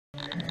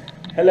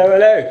Hello,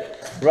 hello.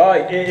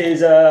 Right, it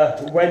is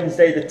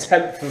Wednesday the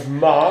 10th of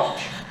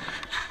March.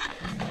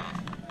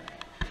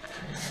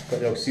 Got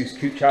the old Seuss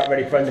Cooch out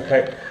ready for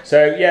undercoat.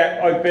 So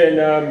yeah, I've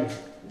been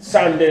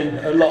sanding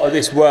a lot of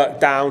this work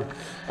down.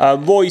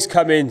 Roy's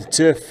coming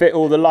to fit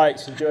all the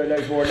lights and do a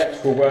load more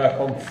electrical work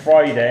on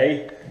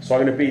Friday. So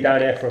I'm going to be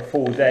down here for a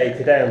full day.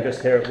 Today I'm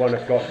just here at 1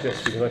 o'clock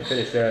just because I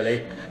finished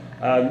early.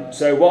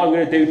 So what I'm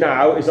going to do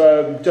now is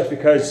just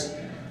because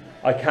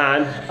I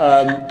can,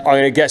 I'm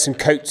going to get some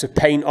coats of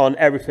paint on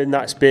everything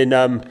that's been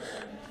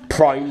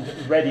primed,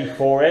 ready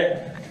for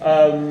it.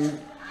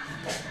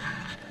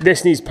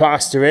 This needs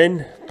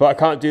plastering, but I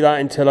can't do that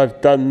until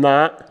I've done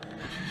that.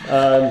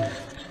 That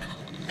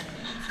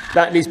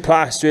needs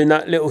plastering,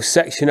 that little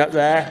section up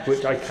there,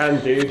 which I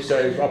can do,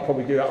 so I'll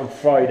probably do that on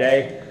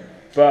Friday.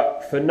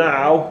 But for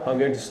now, I'm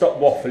going to stop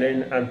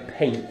waffling and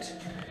paint.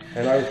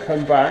 And I will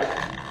come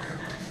back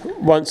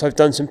once I've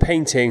done some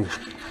painting.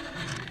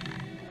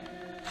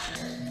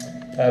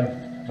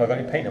 Have I got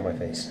any paint on my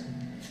face?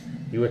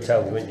 You would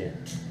tell me, wouldn't you?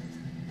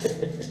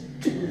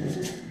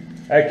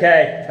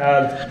 Okay.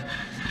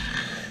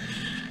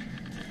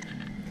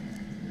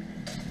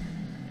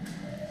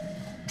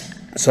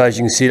 So as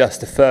you can see, that's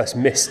the first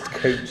mist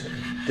coat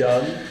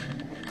done.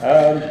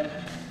 I'm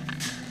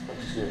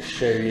just going to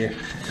show you.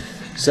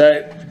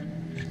 So,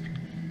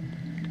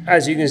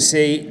 as you can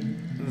see,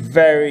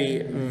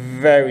 very,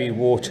 very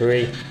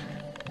watery.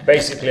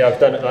 Basically, I've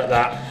done it like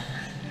that,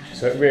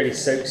 so it really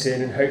soaks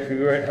in, and hopefully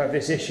we won't have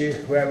this issue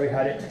where we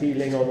had it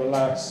peeling on the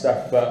last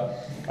stuff,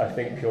 but I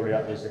think purely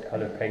that was the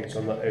colour paint, so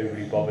I'm not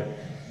overly bothered.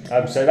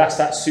 So that's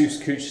that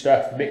Seuss Cooch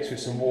stuff mixed with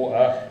some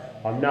water.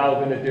 I'm now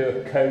going to do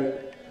a coat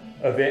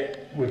of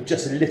it with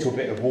just a little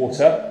bit of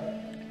water.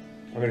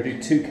 I'm going to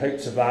do 2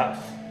 coats of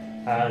that,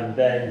 and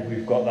then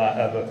we've got that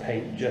other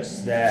paint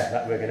just there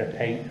that we're going to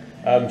paint.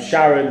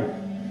 Sharon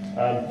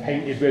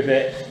painted with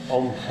it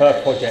on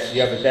her project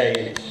the other day,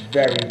 and it's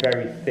very,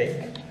 very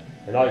thick.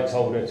 And I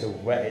told her to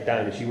wet it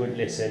down, and she wouldn't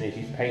listen, and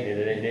she's painted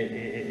it, and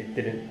it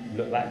didn't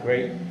look that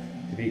great,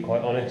 to be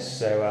quite honest.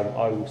 So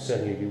I will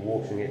certainly be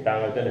watering it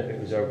down. I don't know if it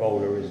was her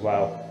bowler as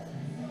well,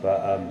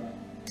 but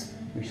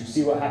we shall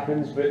see what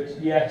happens.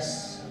 But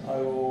yes, I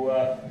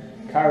will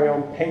carry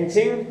on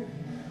painting,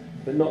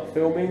 but not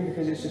filming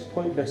because it's just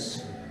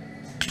pointless.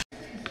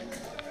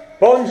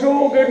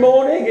 Bonjour, good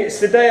morning. It's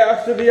the day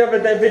after the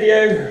other day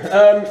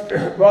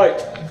video.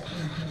 Right,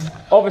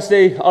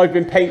 obviously I've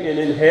been painting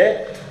in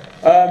here.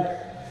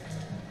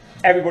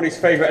 Everybody's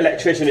favourite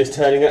electrician is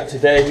turning up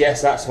today.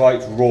 Yes, that's right,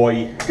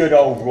 Roy. Good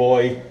old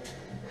Roy.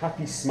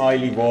 Happy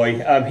smiley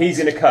Roy. He's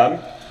going to come.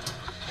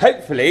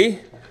 Hopefully,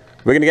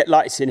 we're going to get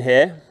lights in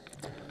here.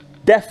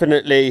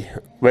 Definitely,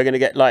 we're going to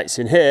get lights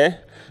in here.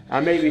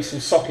 And maybe some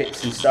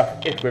sockets and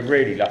stuff if we're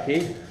really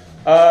lucky.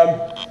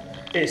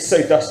 It's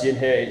so dusty in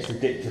here, it's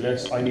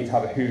ridiculous. I need to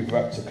have a hoover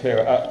up to clear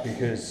it up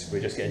because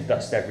we're just getting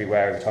dust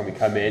everywhere every time we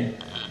come in.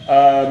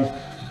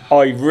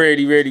 I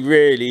really, really,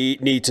 really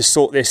need to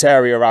sort this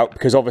area out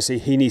because obviously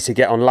he needs to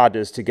get on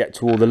ladders to get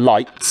to all the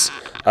lights.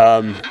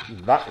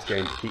 That's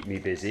going to keep me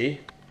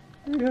busy.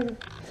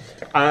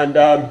 And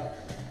I'm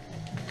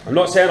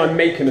not saying I'm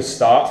making a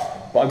start,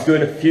 but I'm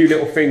doing a few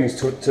little things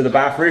to the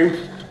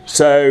bathroom.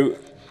 So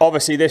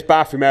obviously this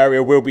bathroom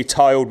area will be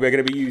tiled. We're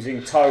going to be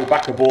using tile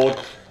backerboard.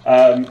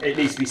 It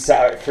needs to be set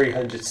out at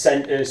 300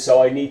 centres,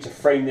 so I need to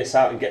frame this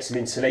out and get some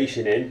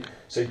insulation in.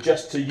 So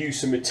just to use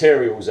some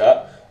materials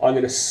up, I'm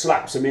going to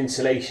slap some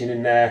insulation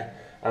in there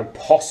and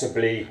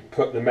possibly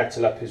put the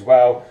metal up as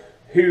well.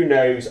 Who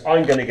knows?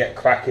 I'm going to get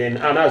cracking,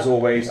 and as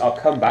always, I'll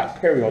come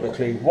back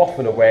periodically,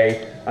 waffle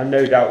away, and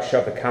no doubt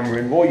shove the camera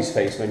in Roy's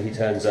face when he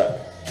turns up.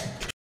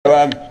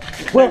 Well,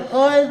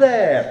 hi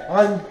there,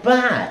 I'm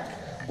back.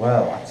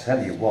 Well, I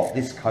tell you what,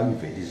 this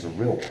COVID is a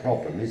real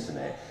problem, isn't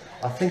it?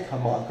 I think I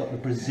might have got the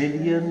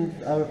Brazilian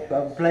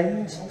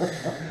blend.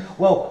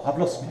 Well, I've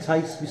lost my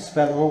taste, my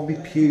smell, and all my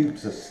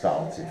pubes have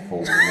started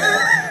falling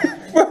out.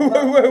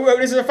 Whoa,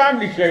 this is a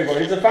family show, boy.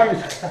 It's a family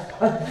show.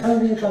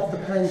 Only above the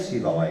panty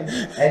line.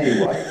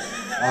 Anyway,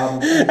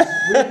 it's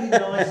really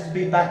nice to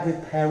be back with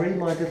Perry,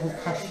 my little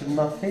passion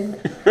muffin.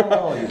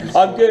 How are you?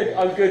 I'm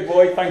good,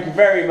 boy. Thank you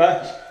very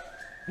much.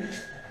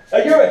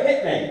 You're a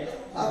hit, mate.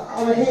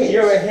 I'm a hit.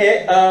 You're a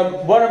hit.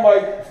 One of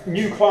my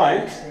new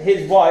clients,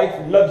 his wife,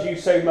 loves you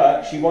so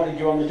much, she wanted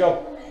you on the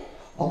job.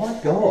 Oh my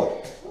God.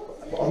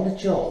 On the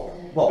job?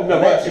 What?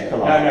 No, working.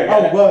 No,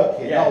 oh,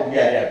 working. Yeah, oh,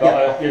 yeah.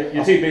 But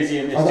you're too busy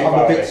and it's too far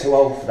I'm a bit away. too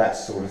old for that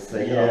sort of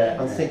thing.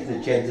 Yeah. I'm thinking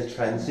of gender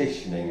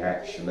transitioning,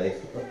 actually.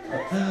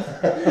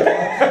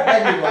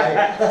 Anyway,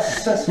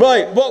 that's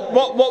right.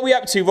 What are we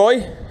up to,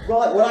 Roy?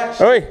 Right. Well,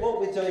 actually, what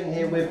we're doing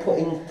here, we're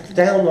putting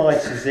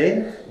downlighters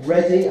in,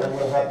 ready, and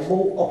we'll have them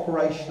all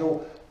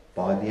operational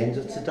by the end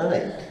of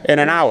today. In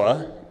an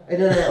hour.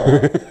 In an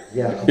hour.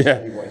 Yeah. I'll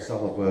tell you what, it's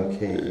hard work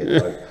here, you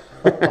know.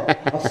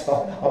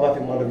 I'm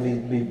having one of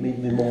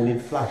me morning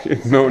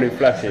flashes. Morning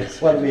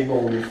flashes. One of me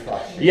morning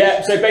flashes.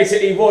 Yeah, so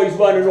basically Roy's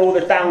running all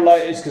the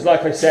downlighters because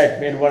like I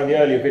said in one of the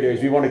earlier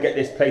videos, we want to get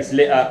this place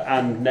lit up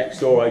and next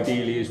door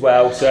ideally as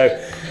well. So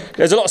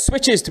There's a lot of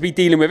switches to be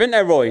dealing with, isn't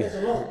there, Roy? There's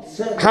a lot,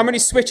 certainly. How many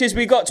switches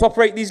we got to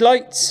operate these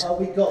lights?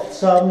 We got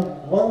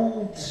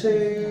 1,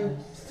 2,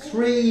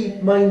 3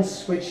 main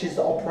switches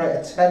that operate a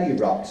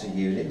teliruptor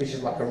unit, which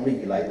is like a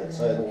relay that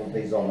turns all of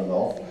these on and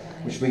off,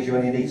 which means you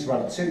only need to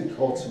run 2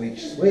 cords to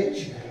each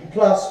switch.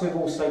 Plus, we've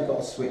also got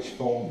a switch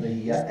for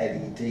the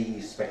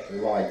LED special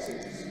lighting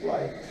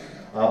display.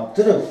 Don't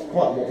know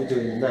quite what we're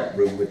doing in that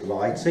room with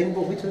lighting.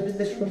 What we're doing in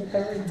this room,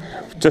 Perry?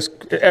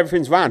 Just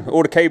everything's ran.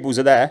 All the cables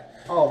are there.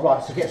 Oh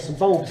right, so get some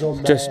bulbs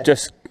on there.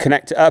 Just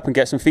connect it up and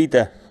get some feed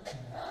there.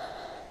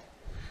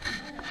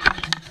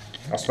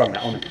 I sprung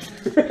that on it.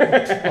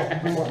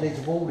 We might need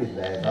a wall in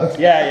there though.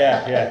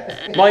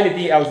 Yeah. Minor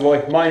details,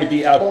 Roy. Minor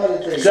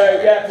details.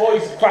 So yeah,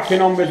 boys,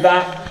 cracking on with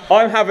that.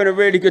 I'm having a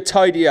really good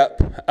tidy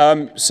up.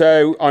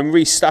 So I'm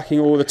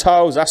restacking all the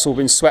tiles. That's all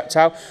been swept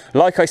out.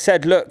 Like I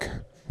said, look,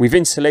 we've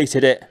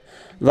insulated it.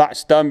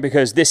 That's done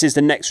because this is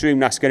the next room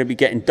that's going to be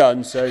getting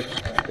done. So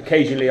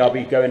occasionally I'll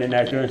be going in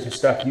there doing some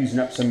stuff, using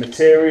up some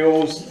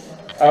materials.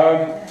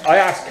 I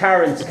asked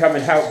Karen to come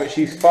and help, but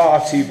she's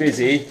far too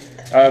busy.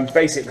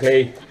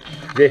 Basically,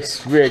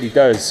 this really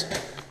does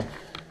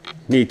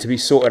need to be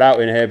sorted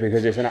out in here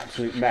because it's an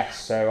absolute mess.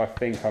 So I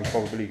think I'm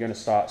probably going to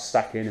start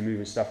stacking and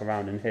moving stuff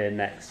around in here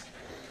next.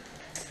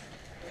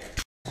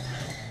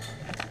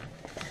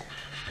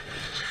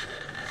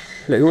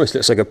 Look, he almost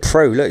looks like a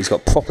pro. Look, he's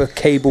got proper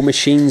cable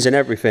machines and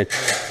everything.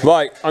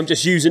 Right, I'm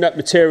just using up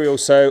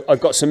materials, so I've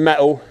got some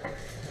metal.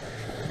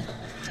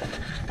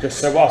 Just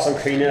so whilst I'm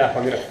cleaning up,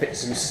 I'm going to fit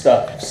some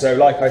stuff. So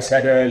like I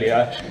said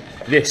earlier,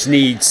 this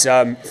needs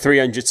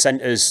 300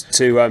 centres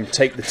to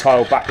take the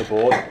tile back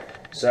aboard.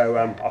 So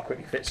I'll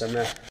quickly fit some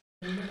there.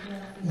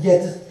 Yeah,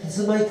 does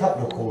the makeup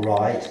look all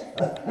right?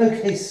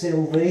 Okay,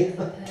 Sylvie.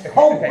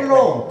 Oh, okay, we're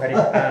on. Ready,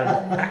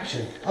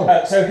 action.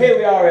 So here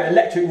we are at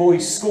Electric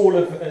Roy's School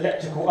of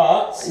Electrical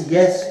Arts.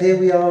 Yes, here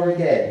we are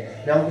again.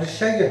 Now I'm going to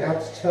show you how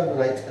to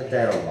terminate a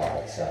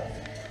downlighter.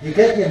 You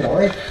get your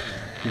knife,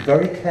 you're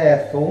very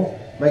careful.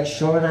 Make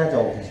sure an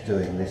adult is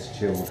doing this,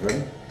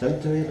 children.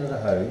 Don't do it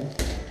at home.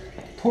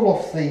 Pull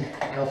off the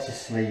outer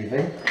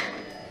sleeving.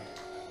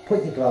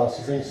 Put your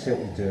glasses on, see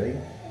what you're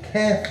doing.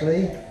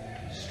 Carefully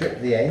strip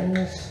the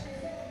ends.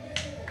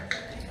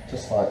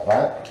 Just like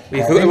that.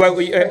 Wait,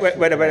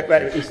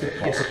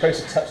 you're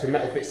supposed to touch the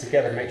metal bits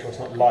together and make sure it's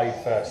not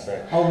live first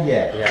though. Oh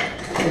yeah.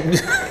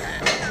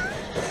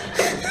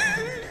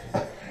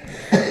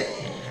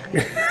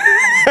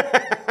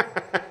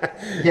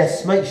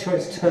 Yes, make sure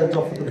it's turned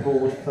off at the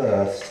board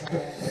first.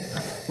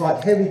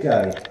 Right, here we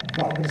go. Right,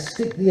 I'm going to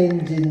stick the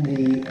end in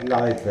the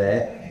live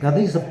there. Now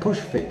these are push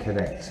fit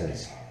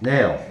connectors.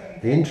 Now,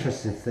 the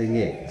interesting thing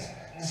is,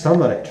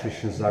 some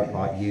electricians don't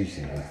like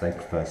using these, they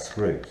prefer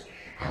screws.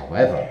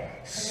 However,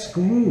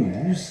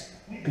 screws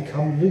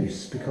become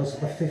loose because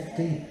of the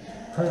 50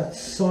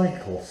 Hertz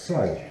cycle.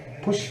 So,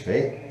 push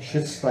fit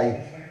should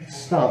stay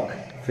stuck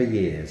for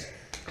years.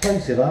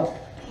 Close it up,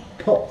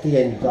 pop the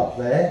end up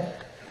there.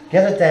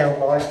 Get a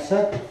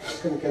downlighter,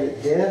 just going to get it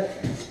here,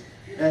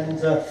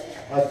 and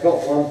I've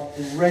got one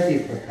ready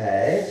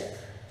prepared.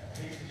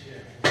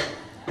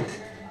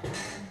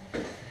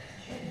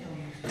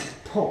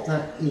 Pop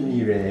that in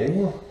your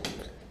ear.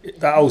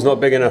 That hole's not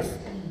big enough.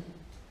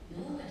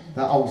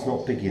 That hole's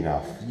not big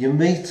enough. You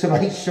need to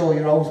make sure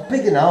your hole's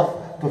big enough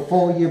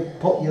before you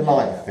put your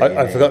light fit in.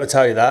 I forgot to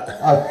tell you that.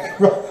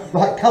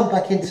 Right, come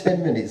back in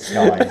 10 minutes,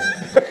 guys.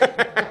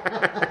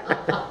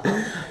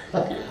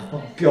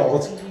 Oh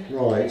God.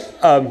 Right.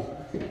 Oh,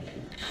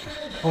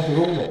 they're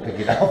all not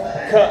big enough.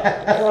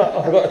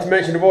 I forgot to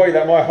mention to Roy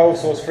that my hole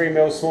saw's 3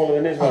 mils smaller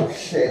than his one. Oh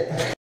shit.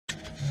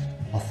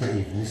 I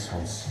think even this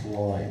one's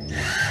slimy.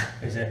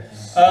 Is it?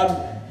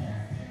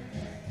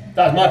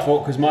 That's my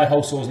fault because my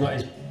hole saw's not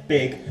as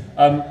big.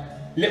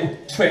 Little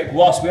trick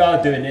whilst we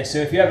are doing this, so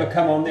if you ever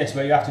come on this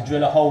where you have to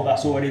drill a hole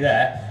that's already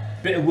there,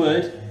 bit of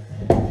wood,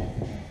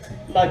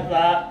 like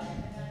that.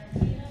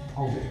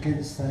 Hold it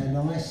against there,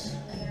 nice.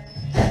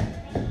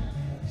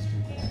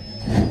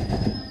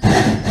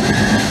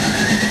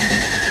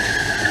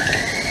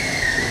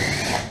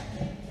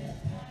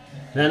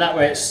 Then that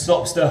way it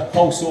stops the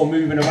hole saw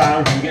moving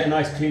around and you get a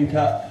nice clean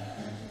cut.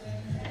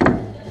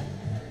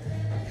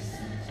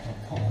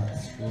 Pop that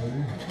through.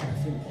 I'm trying to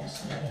think what's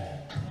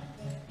there.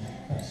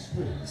 That's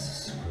screw. It's a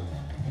screw.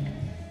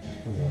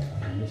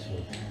 This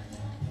one.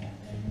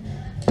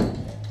 I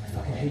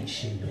fucking hate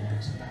sheet or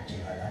bits and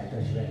patching like that. It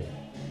does you ready.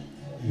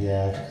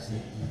 Yeah, because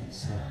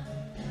it's.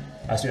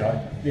 That's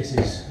right. This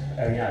is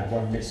only had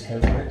one mist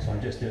coat on it, so I'm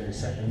just doing a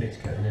second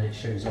mist coat and then it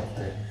shows off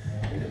the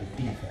little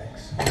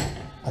defects.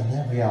 And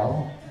there we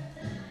are.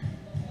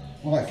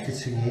 Light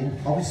fitting in.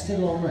 Are we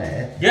still on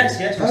there? Yes,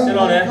 we're still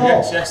on there.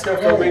 Yes, still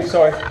filming.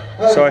 Sorry.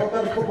 Sorry. I'm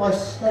going to put my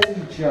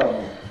stage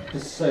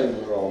persona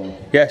on.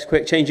 Yes,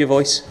 quick, change your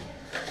voice.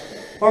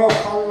 Oh,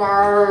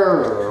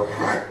 hello.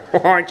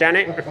 Alright,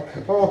 Janet.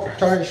 Oh,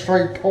 Janet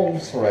Straight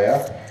Pulls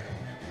here.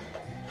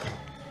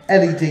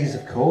 LEDs,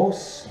 of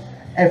course.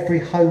 Every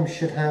home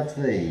should have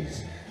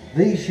these.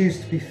 These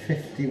used to be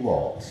 50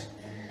 watts.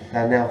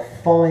 They're now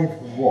 5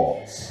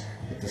 watts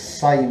with the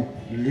same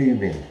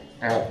lumen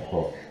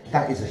output.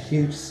 That is a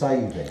huge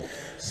saving.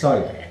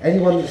 So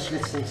anyone that's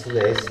listening to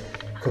this,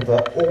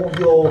 convert all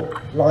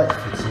your light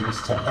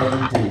fittings to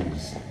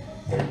LEDs.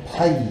 It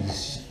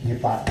pays you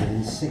back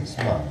within 6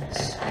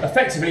 months.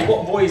 Effectively,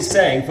 what Roy's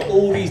saying for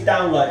all these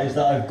downlighters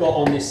that I've got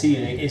on this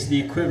ceiling is the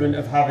equivalent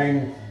of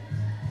having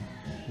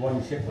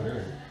one chip on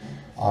it.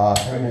 How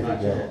many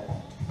have we got?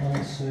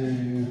 1,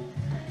 2,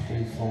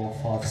 3, 4,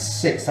 5,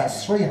 6.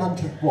 That's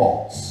 300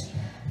 watts.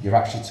 You're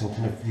actually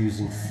talking of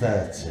using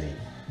 30.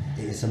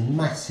 It is a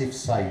massive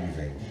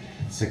saving.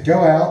 So go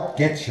out,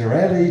 get your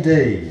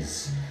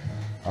LEDs.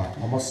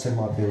 I must send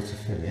my bill to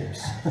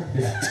Philips.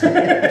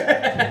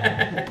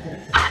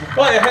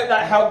 Right, I hope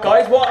that helped,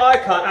 guys. What I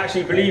can't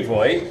actually believe,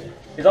 Roy,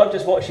 is I've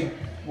just watched you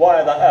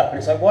wire that up, and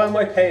it's like, why am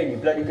I paying you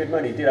bloody good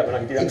money to do that when I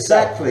can do that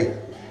Exactly.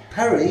 myself?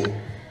 Perry,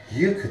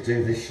 you could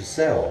do this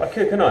yourself. I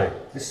could, can I?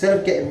 Instead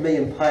of getting me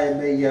and paying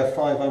me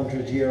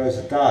 500 euros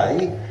a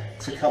day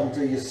to come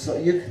do your,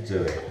 you could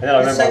do it. And then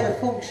I You'd save remember- a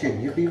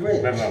fortune. You'd be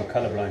rich. Remember, I'm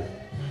colourblind.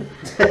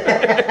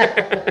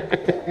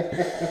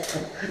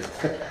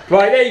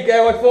 Right, there you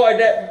go. I thought I'd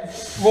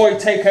let Roy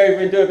take over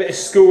and do a bit of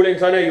schooling,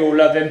 because I know you all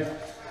love him.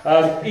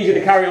 He's going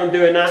to carry on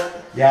doing that.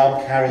 Yeah,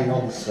 I'm carrying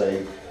on,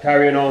 Steve.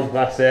 Carrying on,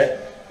 that's it.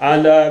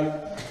 And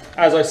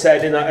as I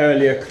said in that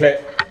earlier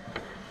clip,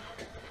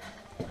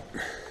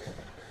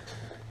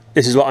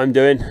 this is what I'm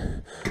doing.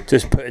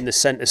 Just putting the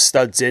centre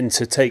studs in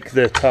to take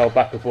the tile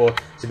back and forth.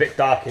 It's a bit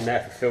dark in there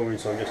for filming,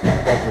 so I'm just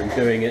not bothering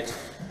doing it.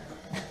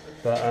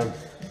 But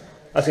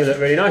that's going to look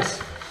really nice.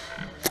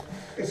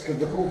 It's going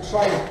to look all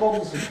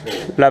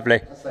transponsible, Lovely.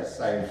 as they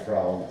say in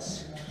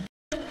France.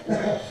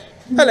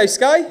 Hello,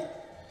 Sky.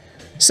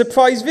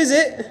 Surprise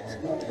visit.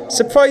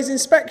 Surprise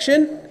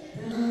inspection.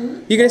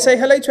 You going to say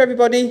hello to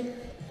everybody?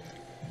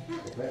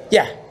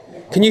 Yeah.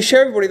 Can you show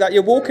everybody that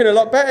you're walking a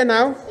lot better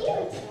now?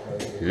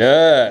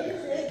 Look.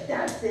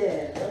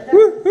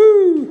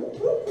 Woohoo!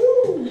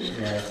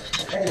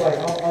 Anyway,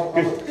 I'll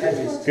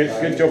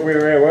Good job we were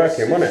here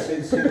working, wasn't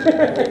it?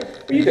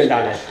 What are you doing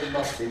down there? It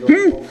must be not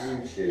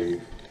on YouTube.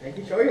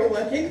 Making sure you're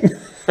working.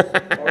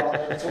 Alright,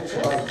 I'll talk to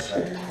you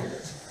later.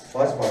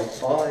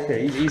 Bye. Yeah,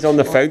 he's on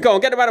the phone. Go on,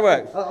 get him out of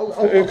work.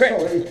 Quick.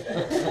 Sorry.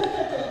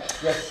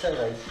 Yes,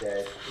 hello,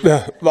 Shed.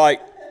 Right,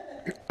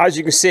 as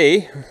you can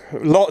see,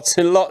 lots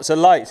and lots of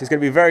lights. It's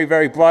going to be very,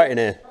 very bright in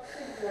here.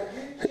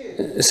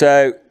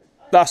 So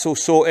that's all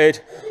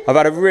sorted. I've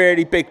had a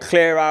really big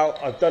clear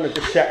out. I've done a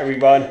dechettery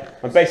run.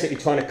 I'm basically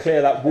trying to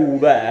clear that wall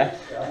there.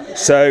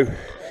 So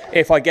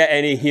if I get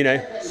any,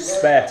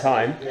 spare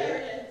time,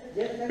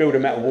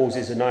 building metal walls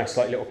is a nice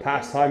little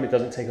pastime. It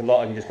doesn't take a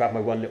lot. I can just grab my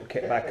one little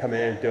kit bag, come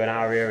in, do an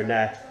hour here and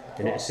there,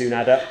 and it'll soon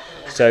add up.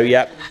 So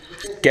yeah,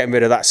 getting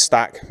rid of that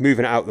stack,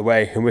 moving it out of the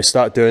way, and we'll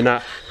start doing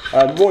that.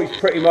 Roy's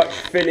pretty much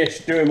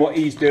finished doing what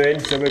he's doing,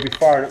 so we'll be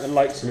firing up the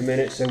lights in a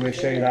minute, so we'll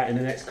show you that in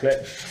the next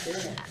clip.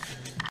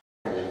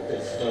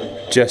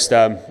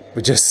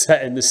 We're just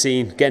setting the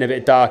scene, getting a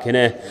bit dark in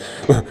here.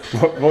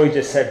 Roy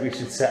just said we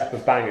should set up a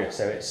banger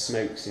so it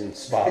smokes and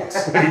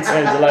sparks when he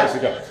turns the lights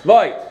switch on.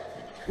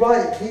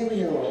 Right, here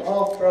we are.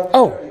 After a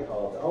very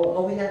hard.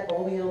 Are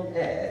we on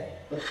air?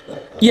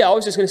 Yeah, I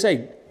was just going to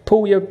say,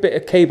 pull your bit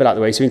of cable out of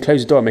the way so we can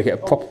close the door and make it a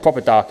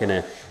proper dark in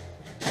here.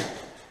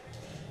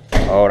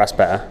 Oh, that's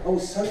better. Oh,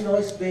 it's so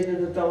nice being in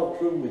a dark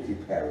room with you,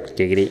 Perry.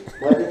 Giggity.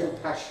 My little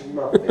passion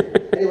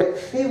muffin.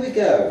 Anyway, here we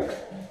go.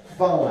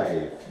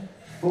 5,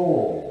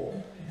 4,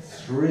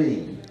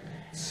 3,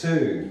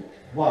 2,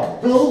 1.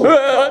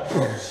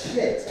 Oh,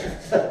 shit.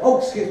 Oh,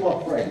 excuse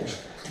my French.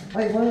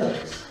 It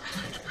works.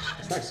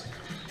 It's nice.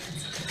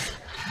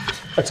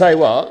 I tell you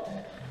what,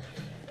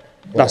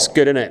 that's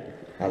good, isn't it?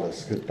 That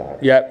looks good,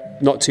 that.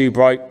 Yep, not too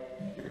bright.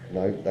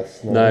 No,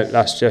 that's nice. No,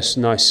 that's just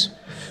nice.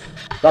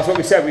 That's what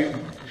we said. We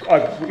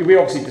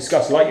obviously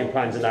discussed lighting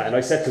plans and that, and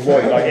I said to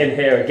Roy, in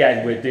here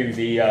again, we'd do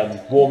the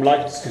warm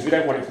lights because we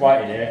don't want it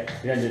bright in here.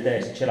 At the end of the day,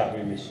 it's a chill out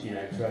room. It's, so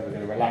we're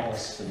going to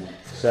relax. And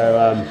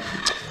so,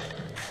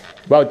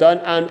 well done.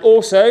 And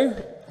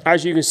also,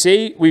 as you can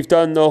see, we've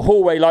done the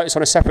hallway lights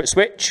on a separate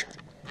switch.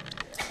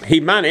 He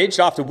managed,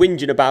 after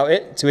whinging about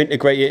it, to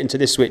integrate it into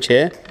this switch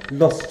here.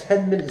 Lost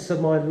 10 minutes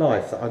of my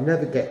life that I'll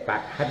never get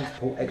back, having to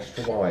put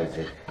extra wires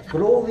in.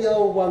 Put all the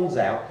old ones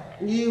out,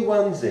 new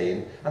ones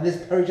in, and this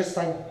Perry just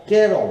saying,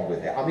 get on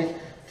with it. I mean,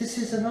 this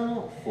is an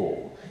art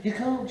form. You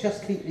can't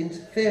just keep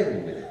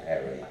interfering with it,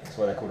 Perry. That's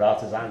why they're called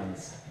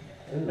artisans.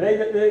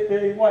 They're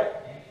the white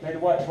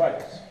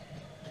wipes.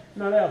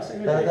 No, they are.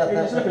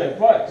 Just look at it,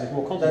 right, because it's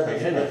more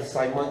concentrated, isn't That's it? the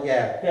same one,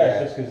 yeah.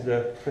 Yeah, just because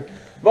the...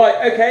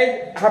 Right,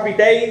 okay, happy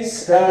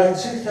days.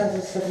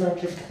 2,700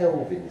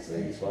 kelvins,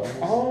 these ones.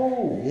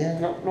 Oh, yeah.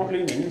 Not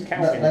lumens, No,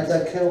 kelvins.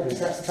 no kelvins,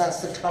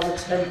 that's the colour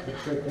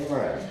temperature of the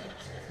lamp.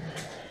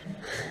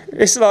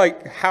 It's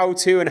like how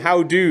to and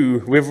how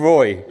do with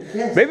Roy.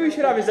 Yes. Maybe we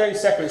should have his own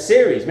separate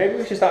series. Maybe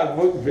we should start a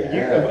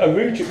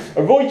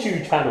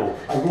RoyTube channel.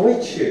 A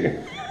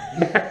Roytube?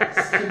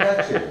 Yes,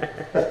 imagine.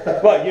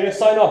 Right, you're going to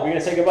sign off, you're going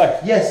to say goodbye.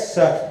 Yes,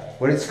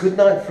 well, it's good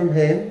night from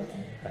him,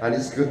 and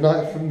it's good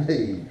night from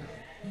me.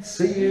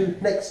 See you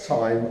next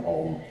time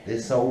on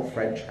This Old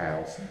French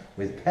House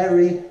with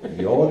Perry,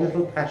 your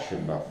little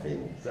passion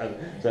muffin.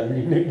 So